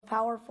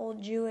powerful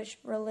Jewish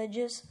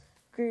religious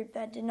group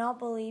that did not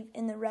believe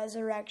in the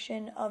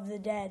resurrection of the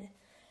dead.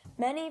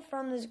 Many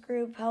from this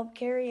group helped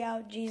carry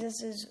out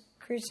Jesus'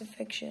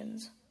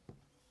 crucifixions.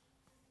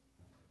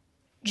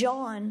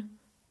 John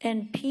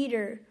and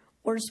Peter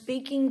were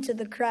speaking to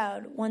the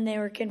crowd when they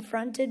were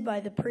confronted by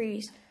the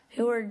priests,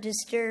 who were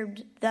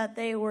disturbed that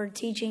they were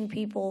teaching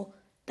people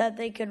that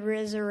they could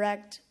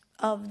resurrect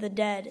of the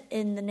dead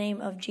in the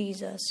name of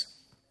Jesus.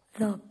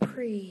 The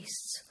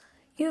priests.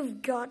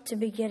 You've got to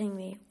be kidding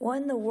me. What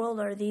in the world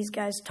are these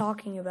guys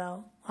talking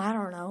about? I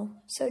don't know.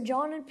 So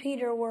John and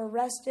Peter were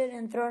arrested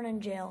and thrown in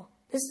jail.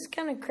 This is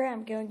kind of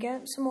cramped. Can we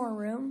get some more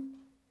room?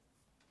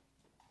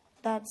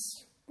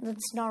 That's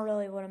not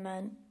really what I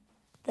meant.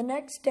 The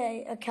next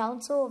day, a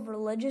council of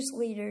religious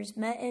leaders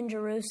met in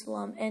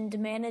Jerusalem and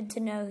demanded to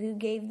know who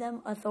gave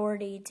them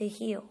authority to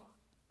heal.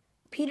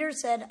 Peter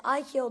said,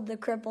 "I healed the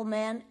crippled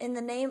man in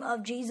the name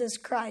of Jesus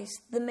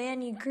Christ, the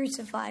man you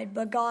crucified,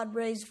 but God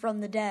raised from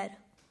the dead."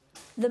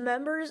 The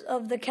members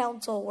of the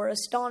council were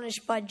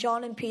astonished by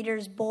John and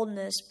Peter's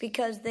boldness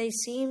because they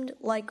seemed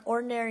like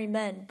ordinary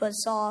men, but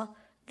saw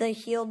the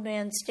healed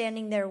man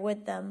standing there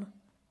with them.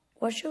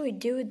 What should we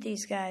do with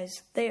these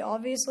guys? They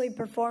obviously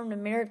performed a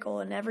miracle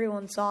and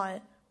everyone saw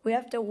it. We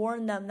have to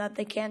warn them that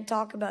they can't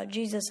talk about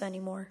Jesus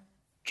anymore.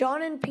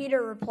 John and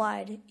Peter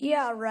replied,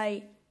 "Yeah,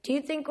 right. Do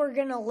you think we're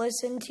going to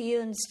listen to you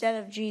instead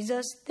of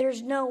Jesus?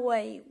 There's no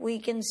way we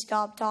can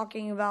stop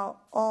talking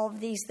about all of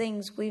these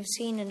things we've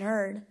seen and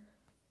heard."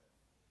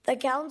 The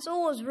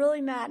council was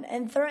really mad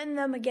and threatened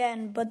them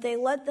again, but they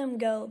let them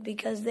go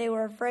because they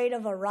were afraid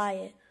of a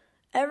riot.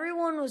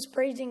 Everyone was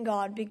praising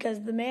God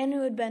because the man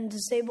who had been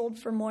disabled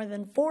for more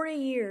than 40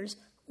 years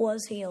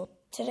was healed.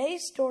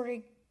 Today's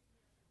story.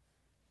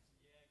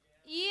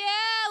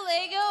 Yeah,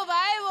 Lego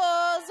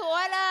Bibles.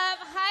 What up?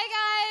 Hi,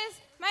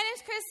 guys. My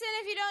name's Kristen.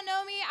 If you don't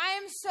know me, I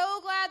am so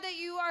glad that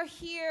you are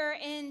here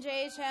in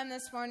JHM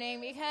this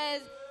morning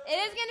because it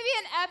is going to be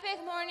an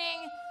epic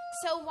morning.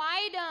 So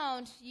why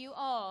don't you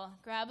all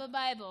grab a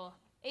Bible,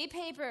 a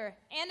paper,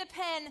 and a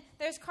pen?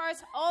 There's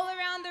cards all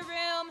around the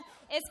room.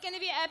 It's going to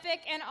be epic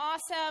and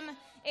awesome,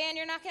 and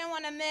you're not going to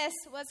want to miss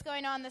what's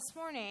going on this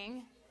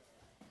morning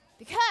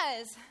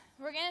because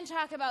we're going to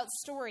talk about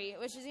story,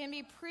 which is going to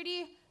be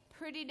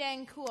pretty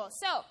dang cool.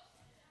 So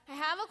I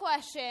have a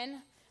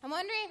question. I'm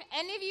wondering if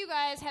any of you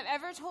guys have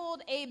ever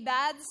told a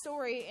bad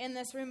story in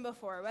this room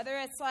before, whether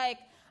it's like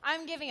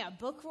I'm giving a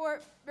book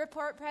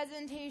report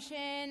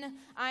presentation,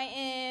 I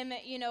am,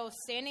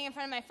 standing in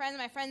front of my friends,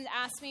 and my friends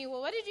ask me,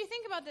 well, what did you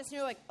think about this? And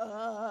you're like,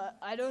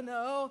 I don't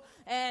know.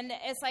 And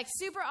it's like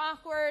super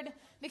awkward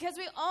because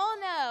we all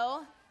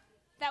know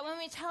that when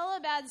we tell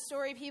a bad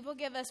story, people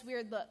give us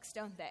weird looks,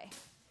 don't they?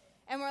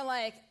 And we're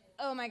like,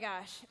 oh my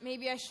gosh,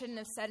 maybe I shouldn't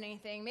have said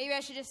anything. Maybe I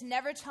should just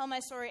never tell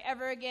my story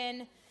ever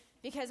again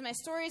because my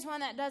story is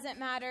one that doesn't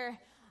matter.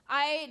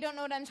 I don't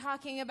know what I'm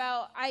talking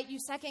about. You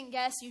second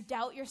guess, you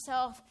doubt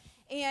yourself,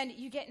 and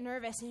you get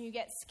nervous and you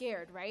get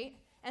scared, right?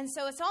 And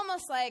so it's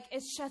almost like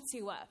it shuts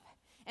you up.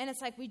 And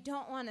it's like we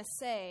don't want to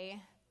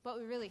say what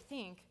we really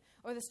think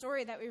or the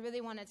story that we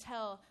really want to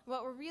tell,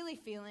 what we're really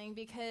feeling,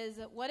 because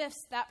what if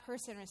that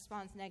person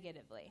responds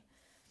negatively?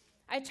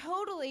 I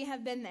totally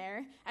have been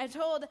there. I've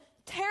told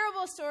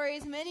terrible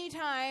stories many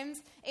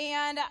times,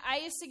 and I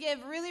used to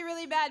give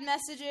really bad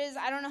messages.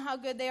 I don't know how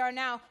good they are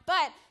now,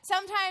 but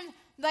sometimes,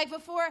 like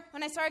before,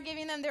 when I started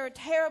giving them, they were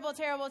terrible,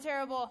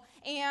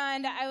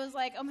 and I was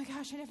like, oh my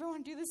gosh, I never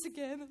want to do this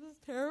again. This is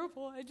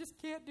terrible. I just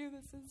can't do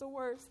this. It's the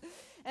worst.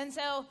 And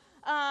so,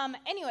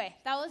 anyway,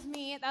 that was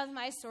me. That was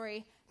my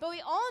story. But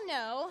we all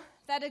know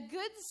that a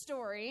good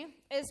story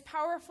is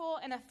powerful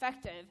and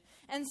effective,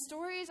 and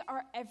stories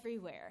are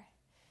everywhere.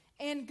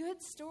 And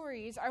good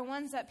stories are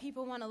ones that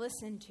people want to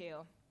listen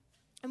to.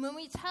 And when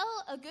we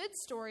tell a good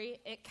story,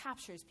 it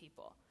captures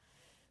people,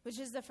 which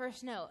is the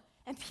first note.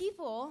 And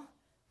people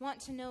want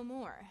to know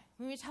more.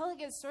 When we tell a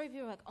good story,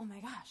 people are like, oh my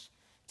gosh,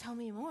 tell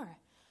me more.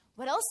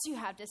 What else do you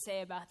have to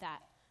say about that?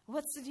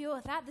 What's the deal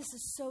with that? This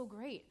is so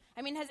great.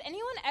 I mean, has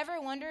anyone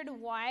ever wondered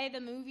why the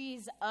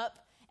movies Up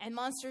and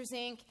Monsters,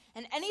 Inc.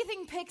 and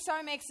anything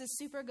Pixar makes is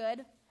super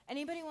good?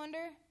 Anybody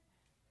wonder?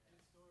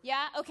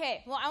 Yeah?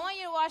 Okay. Well, I want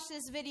you to watch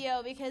this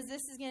video because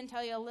this is going to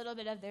tell you a little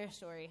bit of their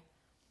story.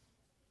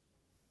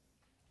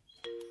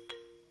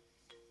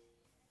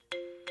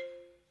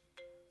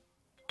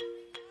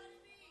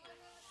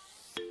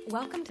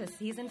 Welcome to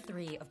Season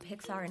 3 of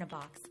Pixar in a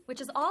Box,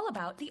 which is all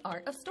about the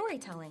art of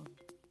storytelling.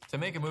 To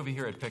make a movie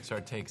here at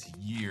Pixar takes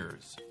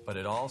years, but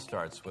it all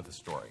starts with a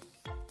story.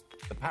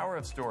 The power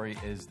of story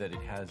is that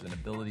it has an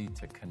ability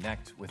to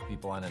connect with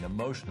people on an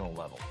emotional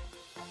level.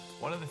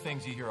 One of the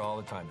things you hear all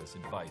the time, this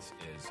advice,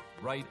 is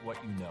write what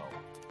you know.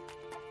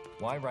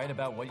 Why write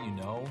about what you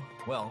know?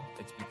 Well,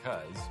 it's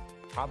because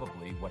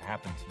probably what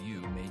happened to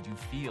you made you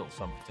feel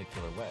some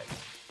particular way.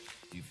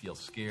 Do you feel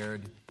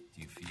scared?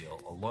 Do you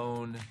feel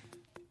alone?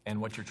 And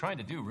what you're trying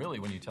to do, really,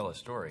 when you tell a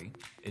story,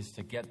 is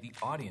to get the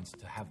audience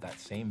to have that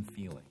same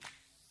feeling.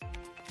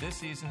 This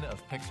season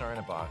of Pixar in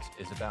a Box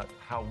is about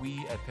how we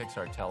at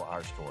Pixar tell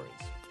our stories,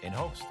 in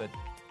hopes that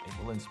It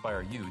will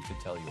inspire you to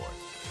tell yours.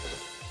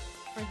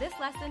 For this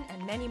lesson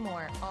and many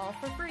more, all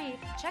for free,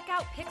 check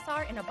out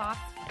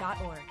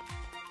pixarinabox.org.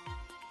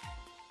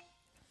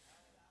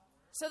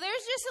 So there's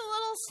just a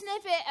little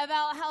snippet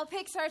about how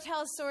Pixar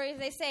tells stories.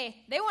 They say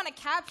they want to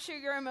capture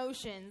your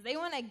emotions. They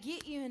want to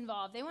get you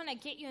involved. They want to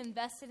get you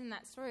invested in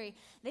that story.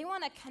 They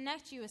want to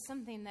connect you with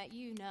something that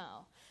you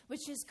know,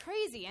 which is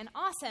crazy and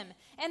awesome.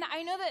 And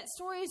I know that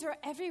stories are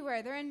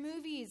everywhere. They're in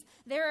movies.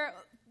 They're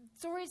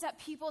stories that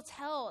people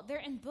tell. They're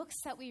in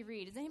books that we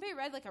read. Has anybody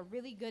read like a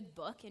really good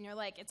book and you're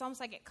like, it's almost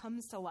like it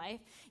comes to life?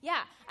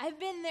 Yeah, I've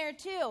been there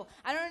too.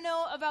 I don't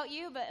know about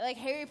you, but like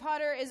Harry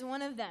Potter is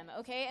one of them,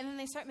 okay? And then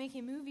they start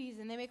making movies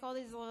and they make all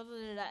these blah, blah,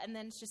 blah, blah, and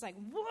then it's just like,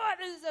 what?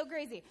 This is so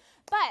crazy.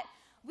 But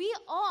we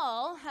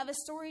all have a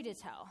story to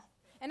tell.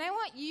 And I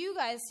want you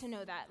guys to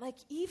know that. Like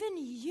even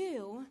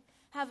you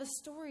have a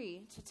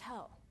story to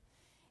tell.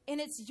 And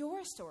it's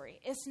your story.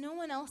 It's no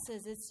one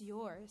else's. It's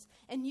yours.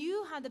 And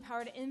you have the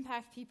power to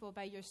impact people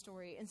by your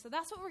story. And so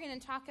that's what we're going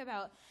to talk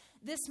about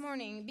this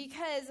morning,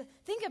 because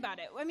think about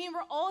it. I mean,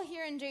 we're all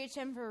here in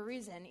JHM for a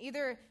reason.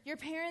 Either your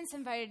parents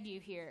invited you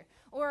here,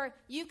 or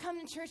you've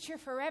come to church here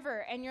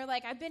forever, and you're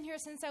like, I've been here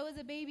since I was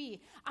a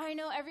baby. I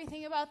know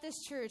everything about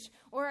this church.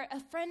 Or a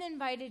friend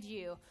invited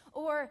you,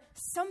 or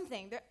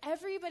something.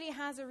 Everybody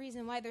has a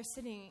reason why they're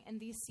sitting in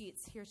these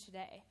seats here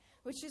today,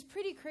 which is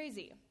pretty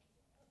crazy.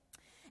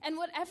 And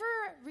whatever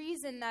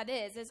reason that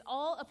is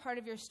all a part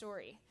of your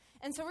story.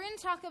 And so we're going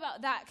to talk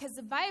about that because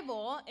the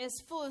Bible is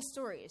full of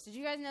stories. Did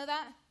you guys know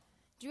that?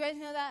 Do you guys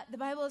know that? The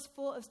Bible is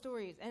full of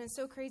stories, and it's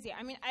so crazy.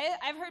 I mean,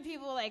 I've heard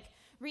people, like,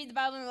 read the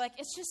Bible and they're like,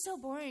 it's just so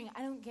boring.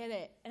 I don't get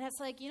it. And it's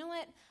like, you know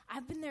what?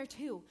 I've been there,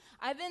 too.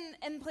 I've been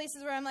in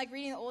places where I'm, like,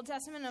 reading the Old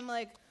Testament, and I'm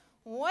like,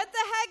 what the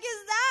heck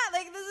is that?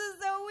 Like, this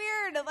is so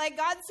weird. Like,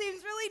 God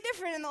seems really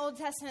different in the Old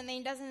Testament than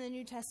he does in the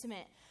New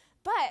Testament.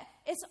 But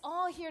it's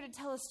all here to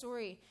tell a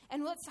story.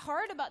 And what's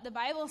hard about the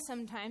Bible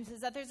sometimes is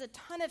that there's a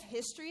ton of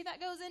history that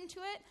goes into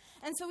it.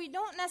 And so we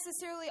don't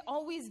necessarily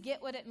always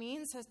get what it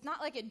means. So it's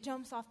not like it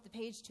jumps off the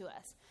page to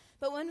us.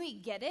 But when we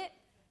get it,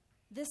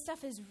 this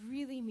stuff is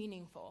really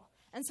meaningful.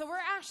 And so we're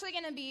actually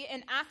going to be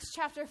in Acts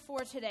chapter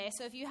 4 today.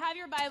 So if you have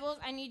your Bibles,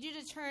 I need you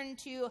to turn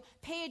to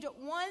page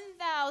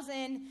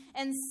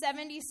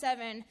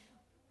 1077.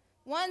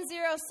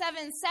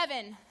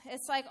 1077.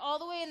 It's like all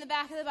the way in the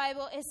back of the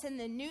Bible. It's in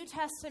the New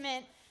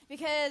Testament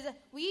because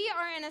we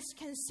are in a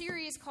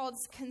series called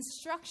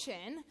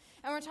Construction,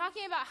 and we're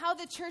talking about how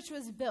the church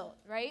was built,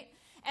 right?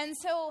 And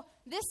so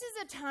this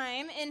is a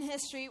time in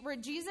history where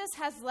Jesus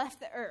has left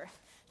the earth.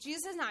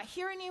 Jesus is not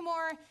here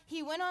anymore.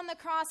 He went on the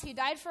cross, he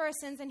died for our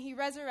sins, and he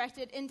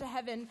resurrected into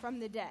heaven from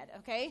the dead,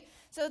 okay?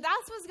 So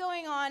that's what's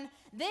going on.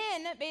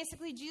 Then,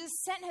 basically, Jesus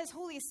sent his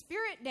Holy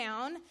Spirit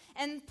down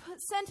and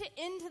sent it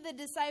into the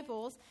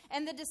disciples,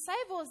 and the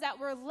disciples that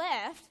were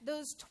left,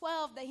 those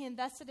 12 that he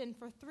invested in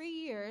for 3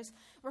 years,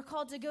 were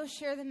called to go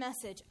share the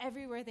message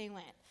everywhere they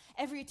went,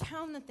 every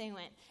town that they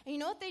went. And you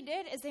know what they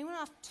did? Is they went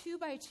off 2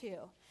 by 2.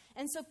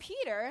 And so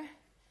Peter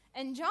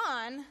and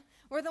John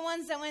were the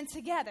ones that went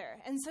together.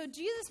 And so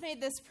Jesus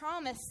made this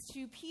promise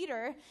to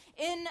Peter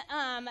in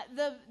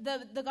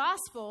the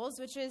Gospels,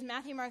 which is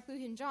Matthew, Mark,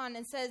 Luke, and John,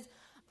 and says,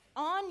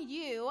 on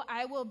you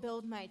I will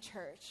build my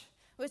church,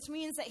 which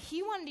means that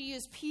he wanted to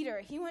use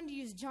Peter, he wanted to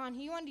use John,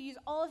 he wanted to use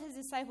all of his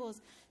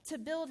disciples to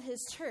build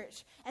his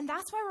church. And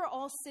that's why we're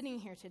all sitting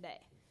here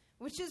today,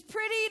 which is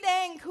pretty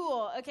dang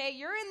cool, okay?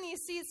 You're in these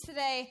seats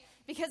today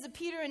because of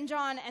Peter and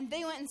John, and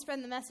they went and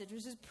spread the message,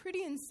 which is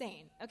pretty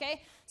insane,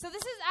 okay? So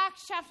this is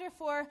Acts chapter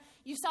 4.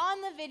 You saw in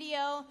the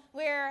video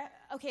where,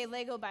 okay,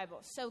 Lego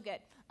Bible, so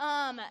good.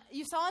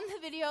 You saw in the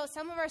video,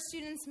 some of our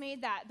students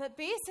made that, but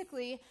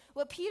basically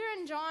what Peter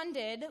and John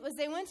did was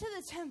they went to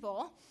the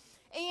temple,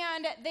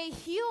 and they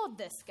healed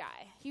this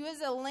guy. He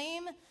was a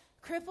lame,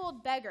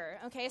 crippled beggar,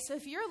 okay? So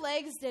if your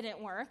legs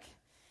didn't work,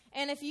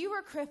 and if you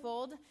were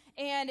crippled,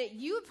 and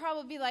you would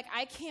probably be like,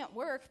 I can't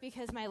work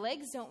because my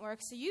legs don't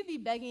work, so you'd be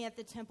begging at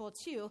the temple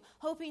too,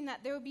 hoping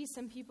that there would be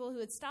some people who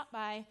would stop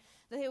by,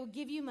 that they would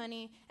give you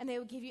money, and they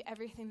would give you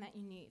everything that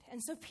you need.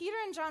 And so Peter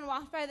and John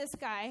walked by this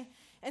guy,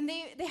 and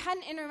they had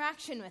an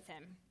interaction with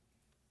him.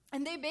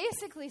 And they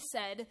basically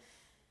said,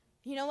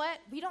 you know what?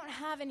 We don't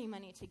have any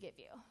money to give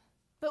you.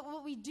 But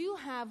what we do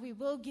have, we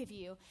will give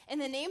you. In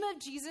the name of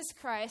Jesus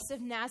Christ of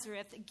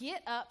Nazareth,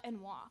 get up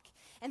and walk.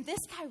 And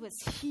this guy was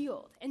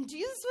healed. And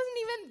Jesus wasn't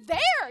even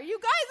there. You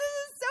guys, this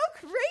is so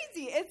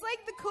crazy. It's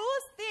like the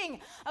coolest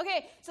thing.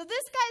 Okay, so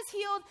this guy's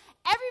healed.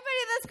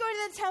 Everybody that's going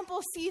to the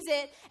temple sees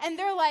it. And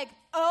they're like,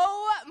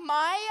 oh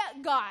my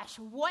gosh,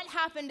 what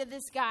happened to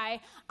this guy?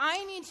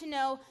 I need to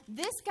know.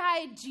 This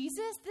guy,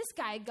 Jesus, this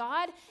guy,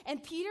 God.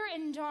 And Peter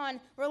and John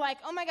were like,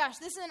 oh my gosh,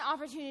 this is an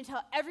opportunity to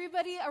tell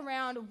everybody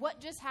around what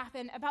just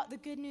happened about the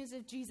good news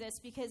of Jesus,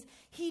 because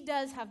he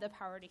does have the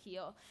power to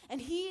heal. And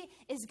he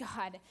is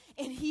God.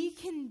 And he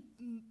can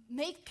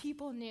make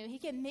people new. He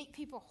can make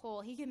people whole.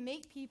 He can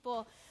make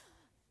people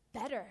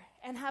better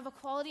and have a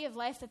quality of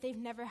life that they've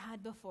never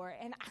had before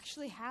and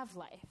actually have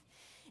life.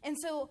 And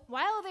so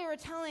while they were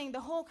telling the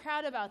whole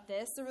crowd about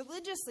this, the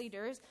religious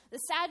leaders, the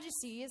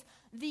Sadducees,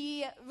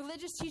 the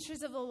religious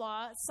teachers of the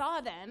law saw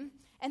them,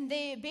 and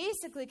they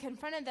basically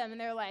confronted them, and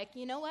they're like,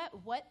 you know what?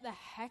 What the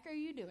heck are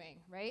you doing,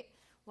 right?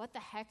 What the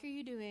heck are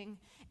you doing?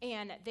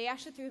 And they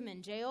actually threw him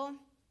in jail,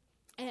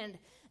 and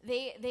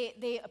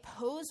they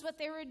opposed what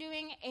they were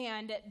doing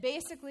and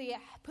basically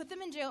put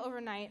them in jail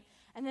overnight.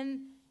 And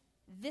then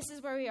this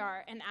is where we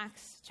are in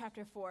Acts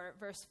chapter 4,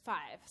 verse 5.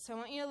 So I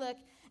want you to look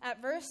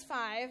at verse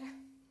 5.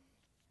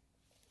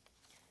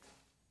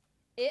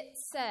 It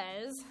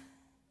says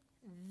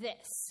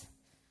this.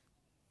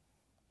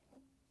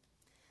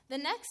 The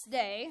next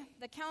day,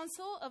 the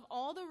council of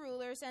all the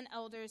rulers and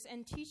elders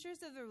and teachers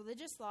of the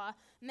religious law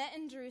met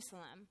in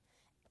Jerusalem.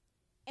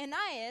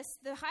 Ananias,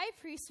 the high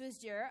priest, was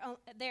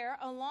there,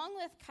 along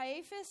with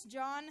Caiaphas,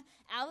 John,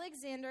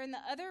 Alexander, and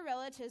the other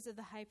relatives of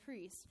the high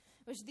priest.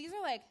 Which these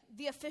are like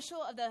the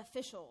official of the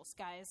officials,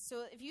 guys.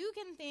 So if you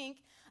can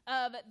think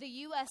of the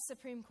U.S.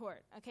 Supreme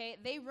Court, okay,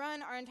 they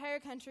run our entire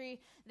country.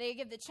 They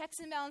give the checks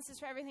and balances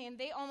for everything, and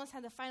they almost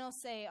have the final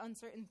say on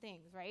certain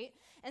things, right?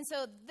 And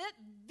so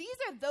these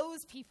are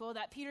those people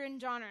that Peter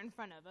and John are in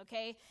front of,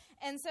 okay?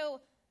 And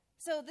so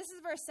this is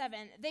verse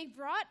 7. They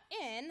brought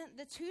in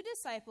the two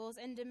disciples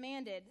and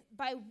demanded,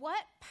 by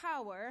what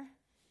power,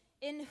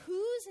 in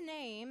whose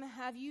name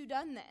have you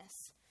done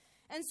this?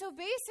 And so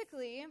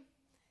basically,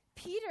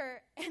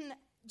 Peter and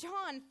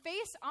John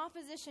faced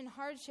opposition,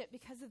 hardship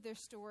because of their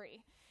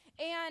story.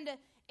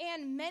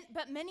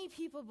 But many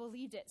people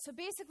believed it. So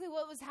basically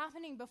what was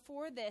happening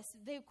before this,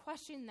 they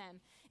questioned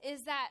them,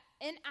 is that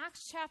in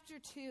Acts chapter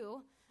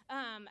 3,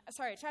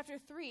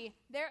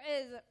 there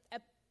is a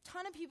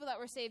ton of people that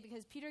were saved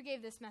because Peter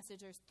gave this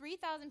message. There's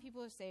 3,000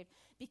 people who were saved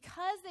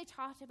because they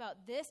talked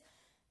about this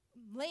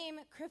lame,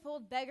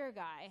 crippled beggar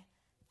guy.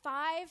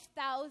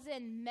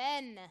 5,000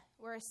 men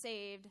were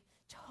saved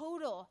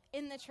total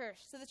in the church.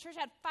 So the church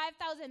had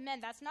 5,000 men.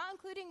 That's not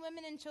including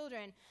women and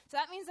children. So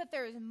that means that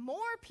there's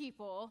more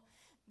people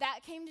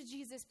that came to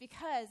Jesus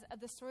because of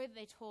the story that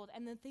they told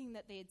and the thing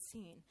that they had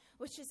seen,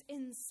 which is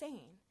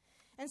insane.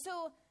 And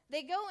so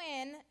they go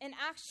in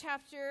Acts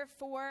chapter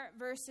 4,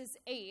 verses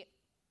 8,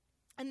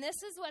 and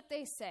this is what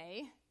they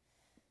say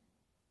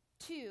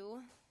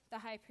to the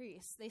high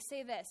priest. They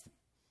say this,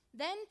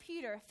 "Then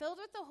Peter, filled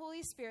with the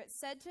Holy Spirit,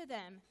 said to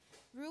them,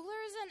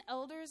 'Rulers and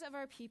elders of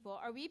our people,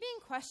 are we being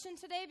questioned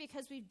today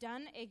because we've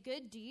done a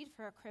good deed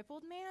for a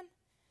crippled man?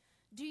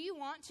 Do you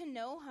want to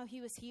know how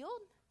he was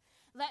healed?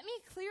 Let me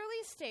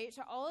clearly state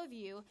to all of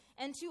you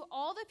and to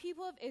all the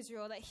people of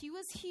Israel that he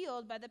was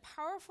healed by the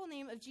powerful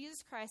name of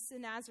Jesus Christ the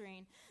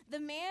Nazarene, the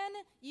man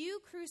you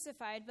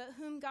crucified, but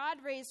whom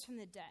God raised from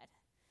the dead.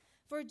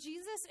 For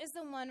Jesus is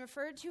the one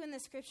referred to in the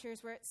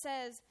scriptures where it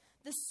says,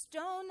 the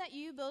stone that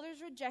you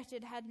builders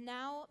rejected had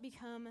now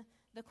become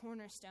the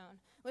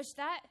cornerstone,' which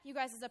that, you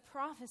guys, is a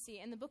prophecy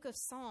in the book of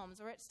Psalms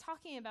where it's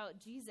talking about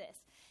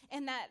Jesus,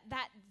 and that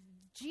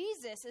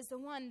Jesus is the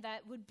one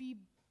that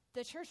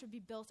the church would be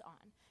built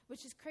on,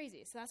 which is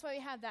crazy. So that's why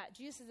we have that.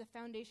 Jesus is the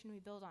foundation we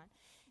build on,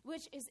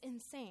 which is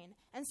insane.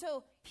 And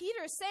so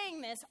Peter's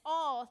saying this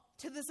all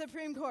to the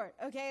Supreme Court,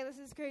 okay? This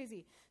is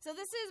crazy. So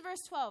this is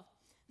verse 12.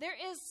 There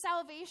is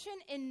salvation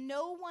in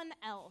no one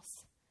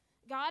else.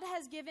 God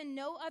has given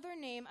no other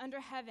name under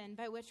heaven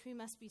by which we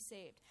must be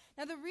saved.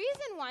 Now, the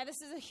reason why this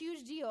is a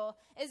huge deal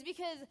is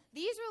because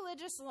these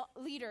religious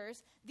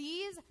leaders,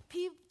 these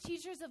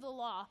teachers of the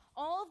law,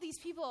 all of these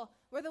people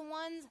were the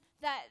ones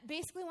that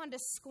basically wanted to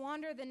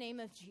squander the name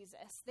of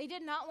Jesus. They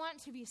did not want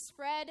to be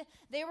spread.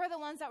 They were the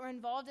ones that were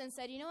involved and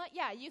said, you know what?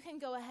 Yeah, you can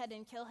go ahead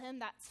and kill him.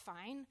 That's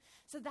fine.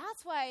 So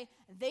that's why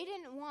they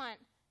didn't want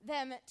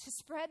them to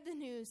spread the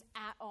news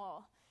at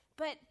all.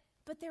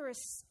 But they were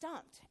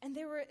stumped, and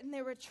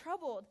they were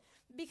troubled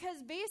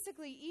because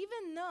basically,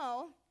 even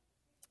though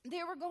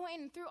they were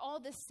going through all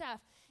this stuff,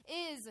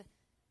 is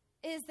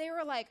they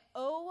were like,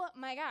 oh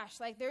my gosh,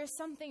 like there's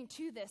something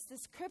to this.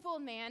 This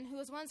crippled man who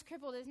was once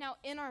crippled is now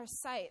in our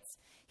sights.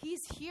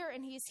 He's here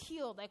and he's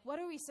healed. Like, what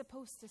are we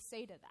supposed to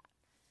say to that?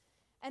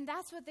 And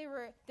that's what they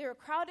were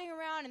crowding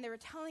around, and they were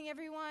telling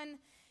everyone.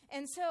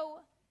 And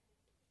so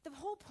the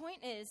whole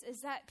point is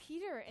that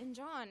Peter and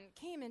John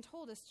came and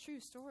told us true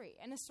story,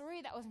 and a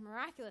story that was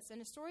miraculous,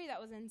 and a story that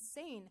was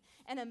insane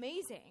and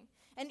amazing.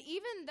 And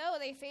even though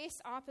they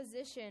faced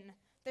opposition,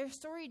 their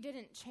story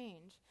didn't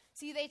change.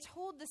 See, they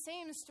told the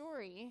same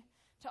story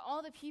to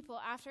all the people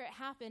after it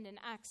happened in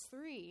Acts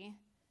 3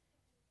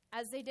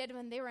 as they did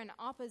when they were in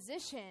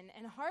opposition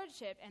and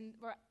hardship and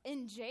were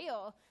in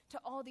jail to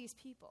all these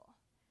people.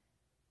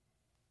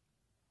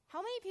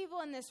 How many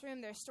people in this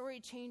room, their story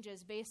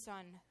changes based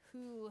on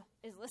who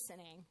is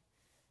listening?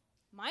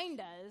 Mine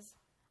does.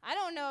 I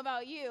don't know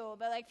about you,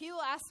 but like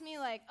people ask me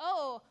like,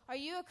 oh, are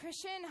you a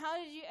Christian? How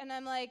did you? And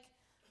I'm like,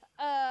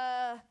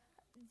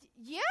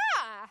 yeah,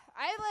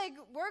 I like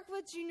work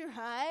with junior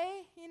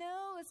high,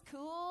 it's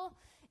cool.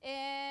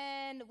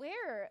 And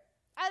where?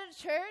 At a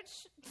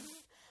church.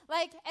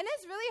 And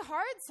it's really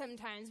hard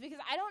sometimes because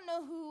I don't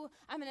know who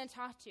I'm going to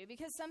talk to.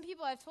 Because some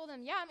people I've told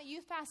them, yeah, I'm a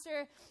youth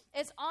pastor.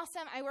 It's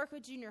awesome. I work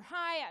with junior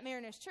high at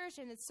Mariners Church,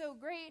 and it's so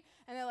great.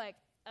 And they're like,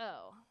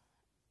 oh.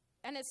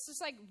 And it's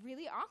just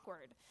really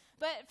awkward.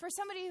 But for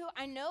somebody who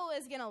I know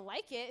is going to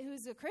like it,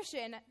 who's a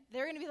Christian,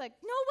 they're going to be like,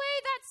 no way,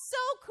 that's so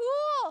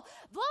cool.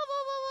 Blah,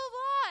 blah, blah, blah,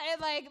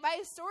 blah. And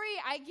my story,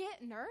 I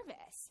get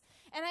nervous.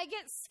 And I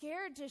get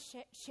scared to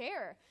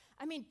share.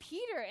 I mean,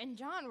 Peter and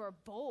John were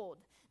bold.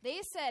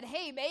 They said,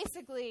 hey,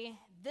 basically,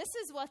 this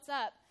is what's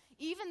up,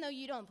 even though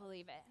you don't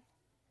believe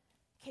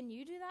it. Can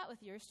you do that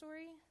with your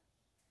story?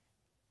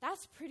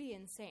 That's pretty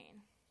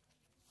insane.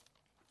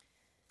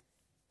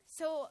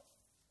 So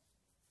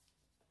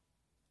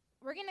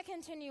we're going to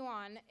continue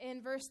on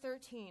in verse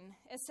 13.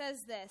 It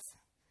says this.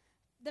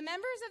 The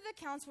members of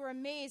the council were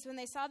amazed when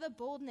they saw the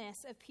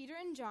boldness of Peter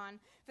and John,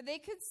 for they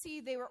could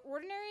see they were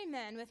ordinary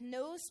men with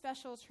no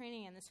special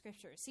training in the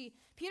scriptures. See,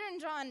 Peter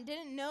and John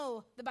didn't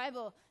know the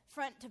Bible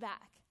front to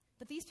back,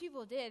 but these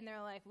people did, and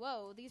they're like,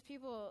 whoa, these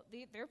people,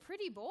 they're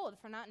pretty bold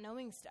for not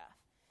knowing stuff.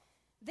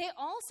 They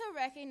also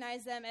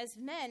recognized them as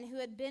men who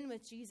had been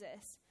with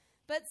Jesus.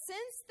 But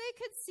since they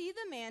could see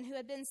the man who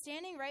had been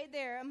standing right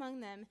there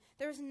among them,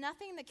 there was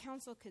nothing the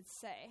council could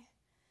say.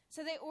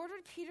 So they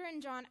ordered Peter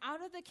and John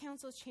out of the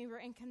council's chamber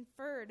and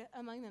conferred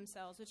among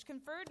themselves, which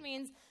conferred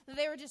means that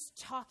they were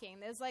just talking.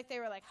 It was like they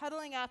were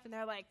huddling up, and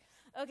they're like,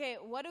 okay,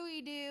 what do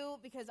we do?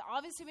 Because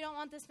obviously we don't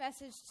want this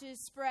message to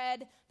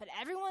spread, but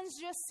everyone's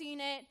just seen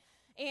it.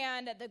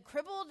 And the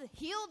crippled,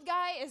 healed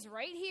guy is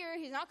right here.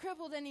 He's not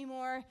crippled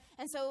anymore.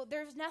 And so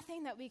there's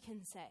nothing that we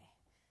can say.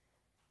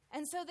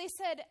 And so they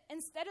said,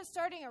 instead of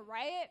starting a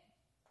riot,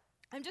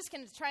 I'm just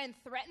going to try and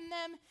threaten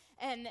them.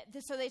 And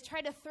so they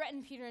tried to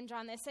threaten Peter and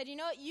John. They said, you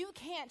know what? You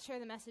can't share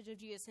the message of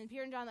Jesus. And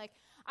Peter and John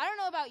I don't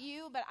know about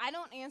you, but I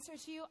don't answer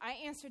to you. I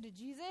answer to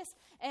Jesus.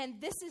 And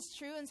this is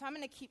true. And so I'm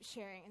going to keep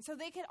sharing. And so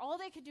all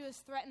they could do is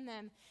threaten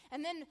them.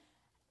 And then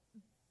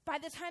by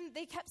the time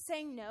they kept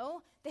saying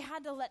no, they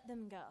had to let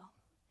them go.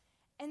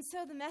 And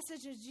so the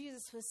message of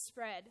Jesus was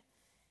spread.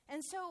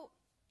 And so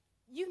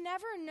you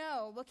never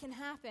know what can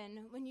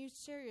happen when you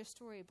share your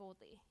story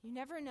boldly. You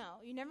never know.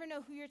 You never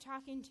know who you're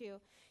talking to.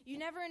 You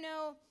never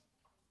know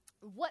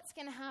what's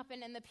going to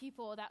happen in the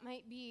people that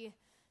might be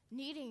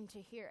needing to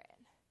hear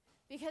it.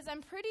 Because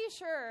I'm pretty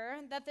sure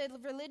that the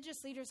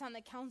religious leaders on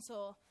the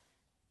council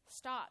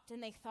stopped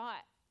and they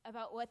thought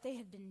about what they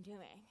had been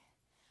doing.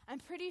 I'm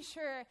pretty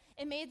sure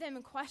it made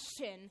them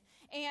question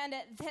and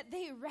that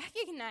they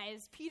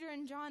recognized Peter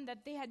and John,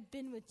 that they had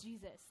been with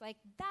Jesus.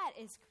 That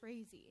is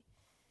crazy.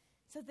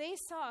 So they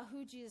saw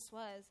who Jesus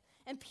was.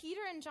 And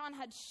Peter and John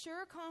had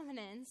sure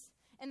confidence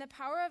in the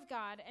power of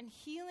God and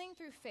healing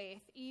through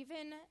faith,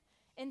 even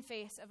in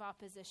face of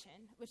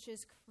opposition, which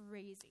is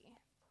crazy.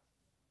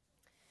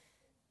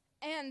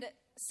 And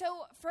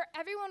so for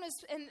everyone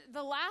who's in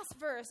the last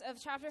verse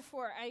of chapter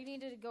 4, I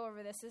needed to go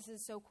over this. This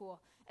is so cool.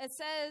 It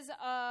says,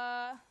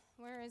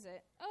 where is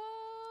it?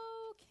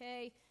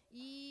 Okay.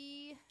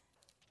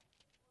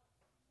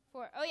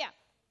 4. Oh, yeah.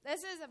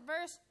 This is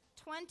verse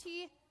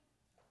 22.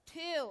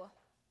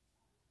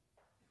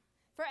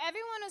 For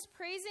everyone was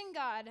praising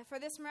God for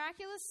this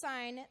miraculous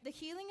sign, the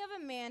healing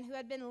of a man who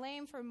had been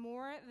lame for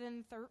more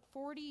than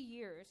 40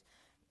 years.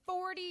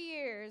 40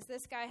 years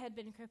this guy had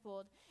been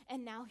crippled,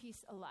 and now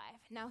he's alive.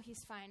 Now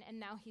he's fine, and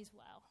now he's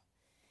well.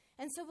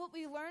 And so what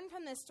we learn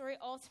from this story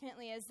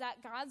ultimately is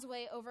that God's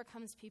way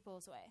overcomes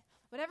people's way.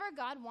 Whatever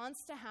God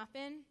wants to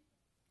happen,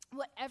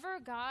 whatever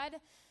God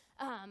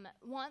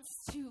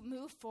wants to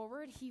move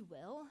forward, he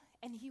will,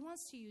 and he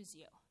wants to use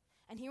you.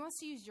 And he wants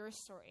to use your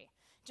story,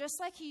 just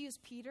like he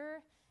used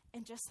Peter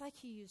and just like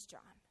he used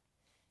John.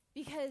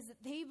 Because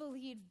they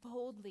believed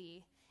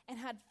boldly and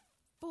had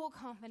full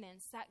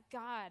confidence that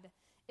God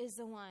is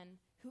the one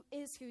who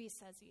is who he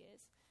says he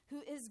is,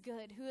 who is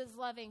good, who is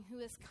loving, who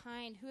is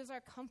kind, who is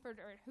our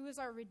comforter, who is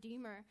our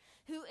redeemer,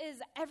 who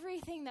is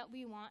everything that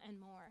we want and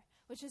more,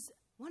 which is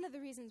one of the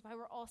reasons why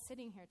we're all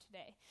sitting here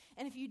today.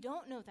 And if you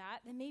don't know that,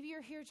 then maybe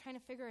you're here trying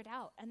to figure it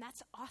out, and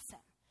that's awesome.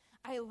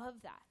 I love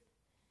that.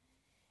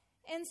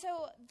 And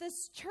so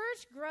this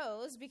church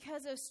grows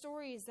because of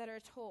stories that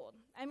are told.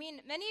 I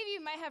mean, many of you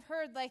might have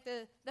heard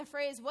the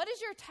phrase, what is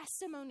your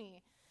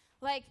testimony?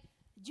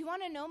 Do you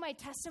want to know my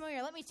testimony,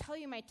 or let me tell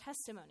you my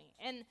testimony?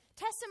 And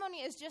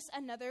testimony is just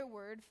another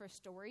word for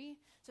story.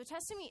 So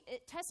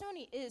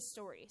testimony is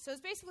story. So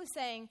it's basically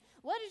saying,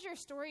 what is your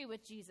story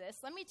with Jesus?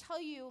 Let me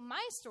tell you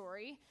my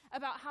story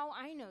about how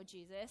I know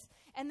Jesus,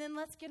 and then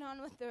let's get on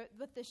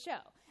with the show.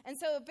 And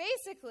so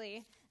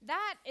basically,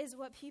 that is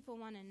what people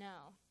want to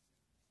know.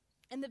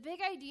 And the big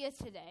idea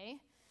today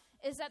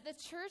is that the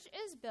church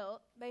is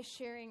built by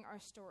sharing our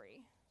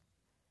story.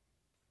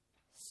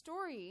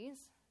 Stories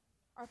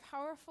are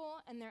powerful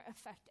and they're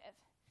effective.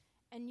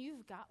 And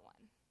you've got one,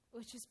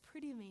 which is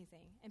pretty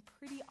amazing and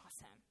pretty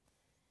awesome.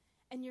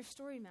 And your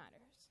story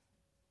matters.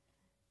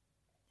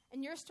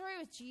 And your story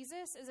with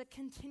Jesus is a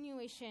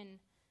continuation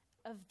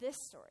of this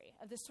story,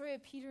 of the story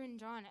of Peter and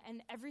John,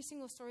 and every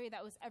single story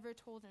that was ever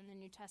told in the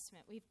New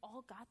Testament. We've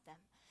all got them.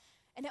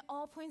 And it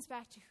all points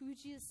back to who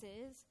Jesus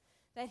is,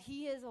 that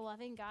he is a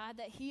loving God,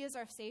 that he is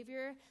our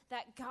Savior,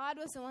 that God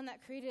was the one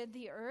that created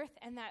the earth,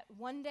 and that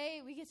one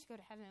day we get to go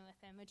to heaven with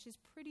him, which is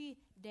pretty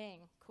dang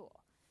cool.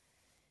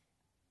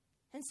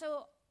 And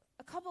so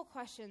a couple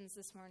questions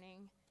this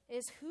morning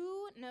is,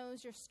 who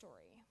knows your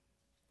story?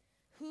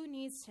 Who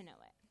needs to know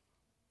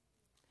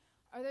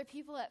it? Are there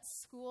people at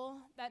school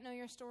that know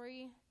your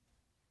story?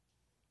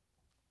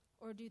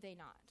 Or do they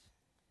not?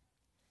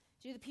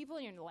 Do the people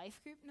in your life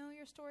group know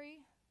your story?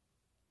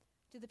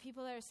 Do the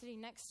people that are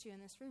sitting next to you in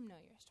this room know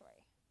your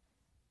story?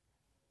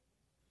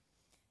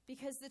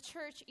 Because the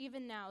church,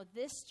 even now,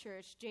 this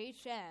church,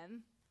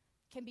 JHM,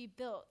 can be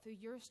built through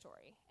your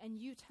story and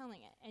you telling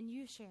it and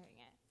you sharing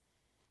it.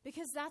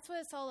 Because that's what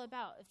it's all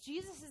about. If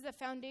Jesus is the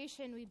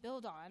foundation we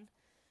build on,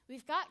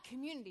 we've got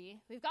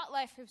community, we've got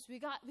life groups, we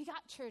got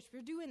church,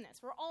 we're doing this.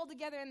 We're all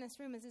together in this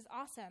room. This is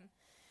awesome.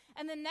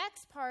 And the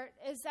next part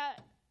is that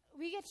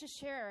we get to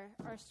share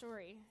our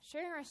story.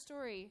 Sharing our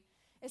story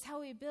is how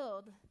we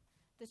build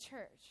the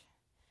church,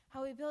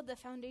 how we build the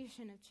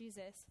foundation of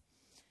Jesus.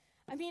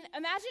 I mean,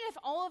 imagine if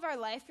all of our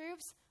life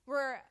groups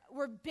were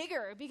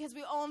bigger because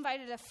we all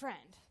invited a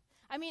friend.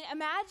 I mean,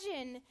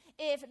 imagine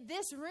if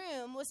this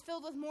room was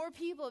filled with more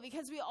people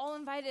because we all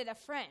invited a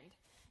friend,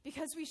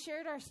 because we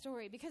shared our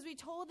story, because we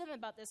told them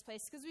about this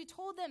place, because we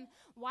told them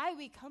why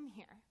we come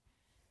here.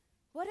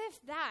 What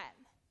if that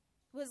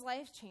was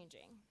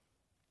life-changing?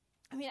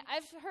 I mean,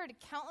 I've heard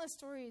countless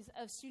stories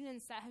of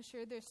students that have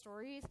shared their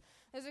stories.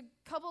 There's a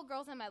couple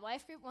girls in my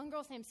life group. One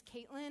girl's name's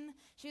Caitlin.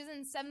 She was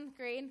in 7th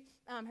grade.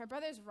 Her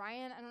brother's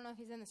Ryan. I don't know if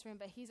he's in this room,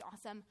 but he's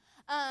awesome.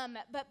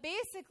 But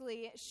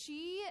basically,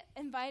 she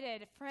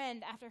invited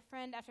friend after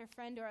friend after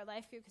friend to our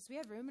life group because we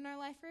had room in our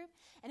life group,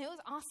 and it was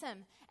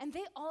awesome. And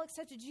they all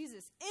accepted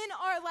Jesus in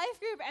our life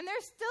group, and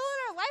they're still in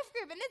our life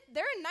group, and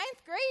they're in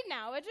 9th grade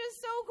now, which is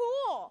so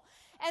cool.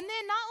 And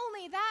then not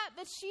only that,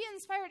 but she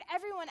inspired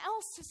everyone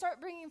else to start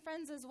bringing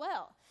friends as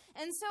well.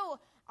 And so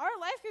our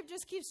life group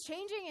just keeps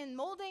changing and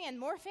molding and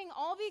morphing,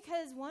 all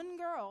because one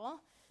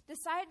girl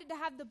decided to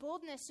have the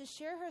boldness to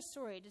share her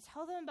story, to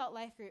tell them about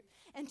life group,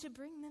 and to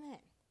bring them in.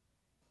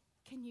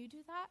 Can you do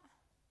that?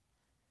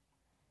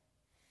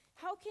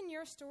 How can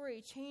your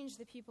story change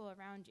the people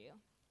around you?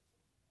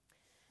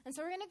 And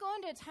so we're going to go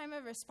into a time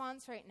of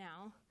response right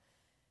now.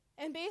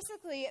 And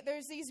basically,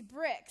 there's these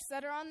bricks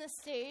that are on the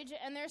stage,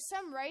 and there's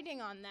some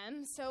writing on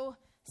them. So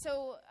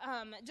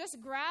just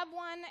grab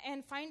one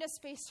and find a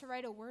space to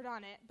write a word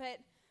on it. But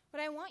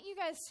what I want you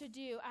guys to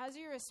do as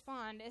you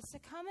respond is to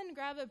come and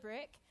grab a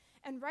brick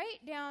and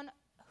write down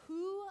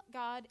who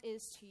God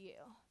is to you.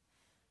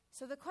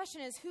 So the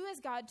question is, who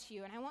is God to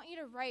you? And I want you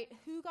to write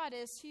who God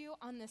is to you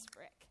on this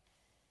brick.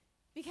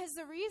 Because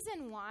the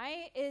reason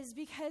why is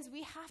because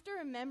we have to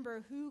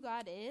remember who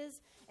God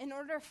is in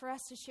order for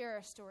us to share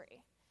our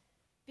story.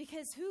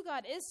 Because who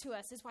God is to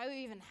us is why we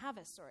even have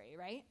a story,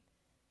 right?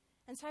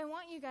 And so I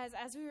want you guys,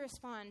 as we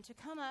respond, to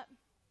come up,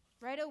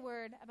 write a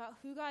word about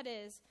who God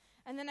is,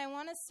 and then I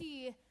want to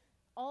see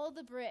all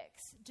the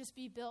bricks just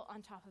be built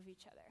on top of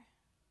each other,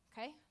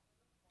 okay?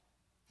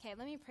 Okay,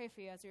 let me pray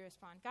for you as we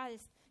respond.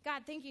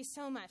 God, thank you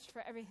so much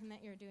for everything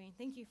that you're doing.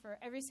 Thank you for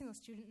every single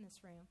student in this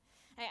room.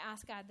 I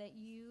ask, God, that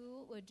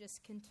you would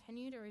just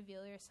continue to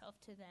reveal yourself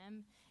to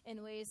them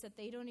in ways that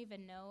they don't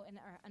even know and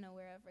are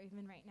unaware of, or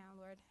even right now,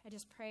 Lord. I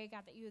just pray,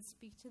 God, that you would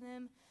speak to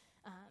them,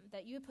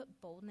 that you would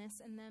put boldness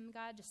in them,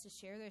 God, just to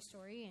share their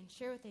story and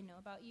share what they know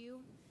about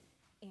you.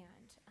 And,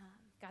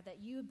 God, that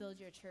you would build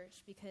your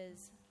church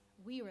because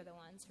we were the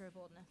ones who were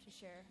bold enough to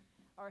share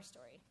our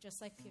story,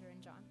 just like Peter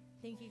and John.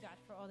 Thank you, God,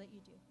 for all that you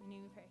do. In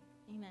your name we pray.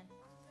 Amen.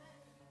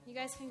 You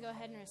guys can go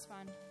ahead and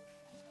respond.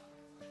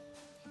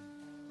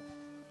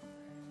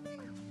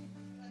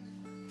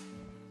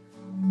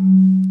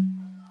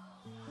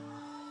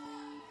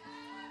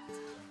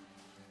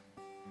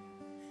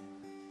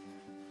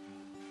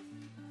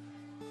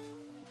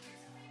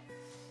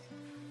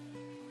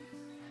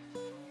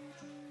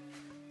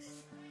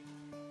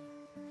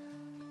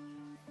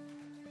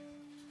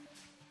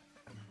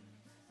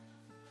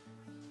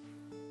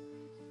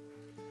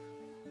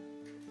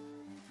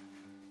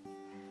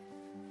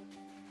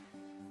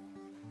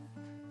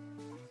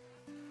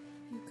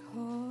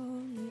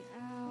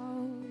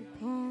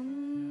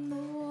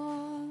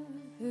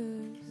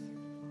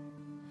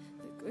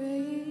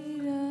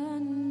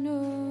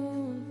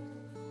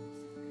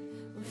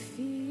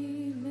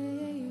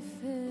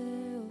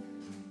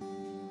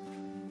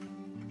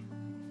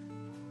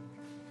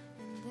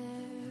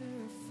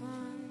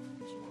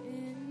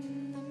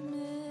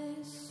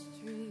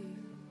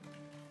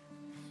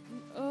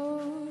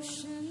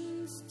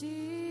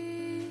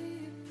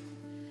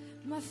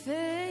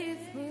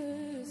 Faith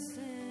will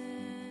stand,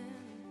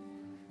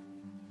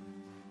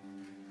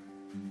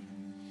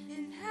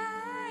 and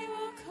I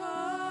will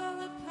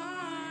call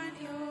upon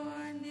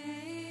your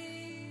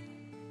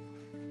name,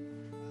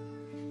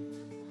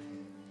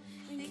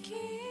 and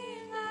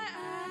keep my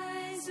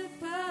eyes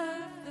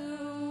above the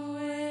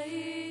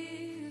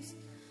waves.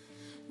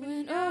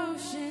 When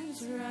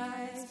oceans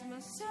rise, my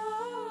soul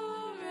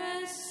will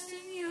rest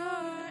in your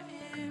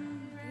embrace.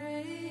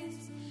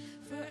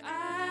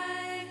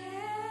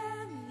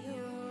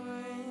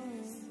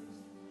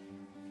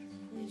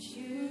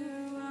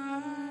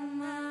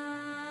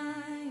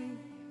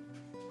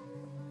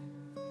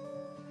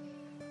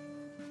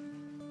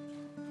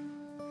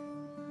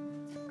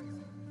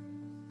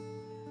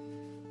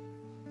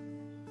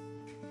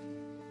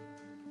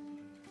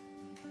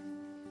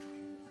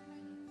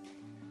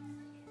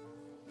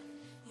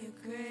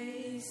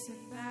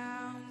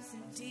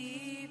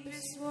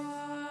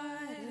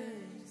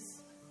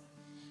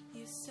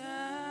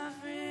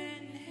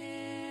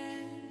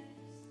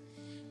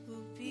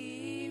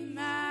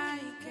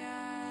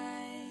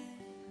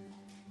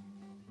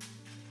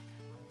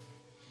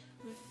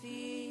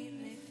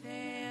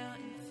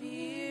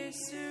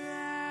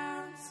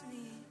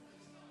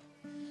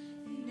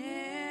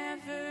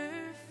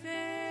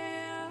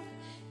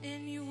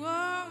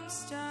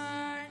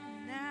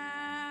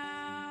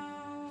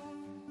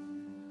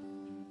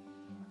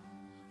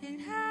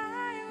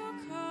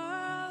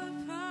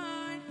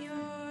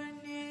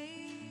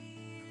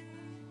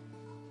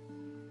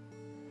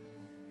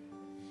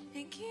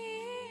 and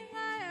keep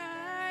my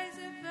eyes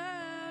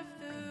above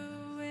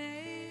the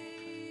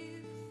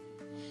waves.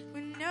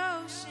 When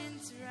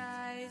oceans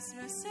rise,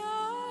 my soul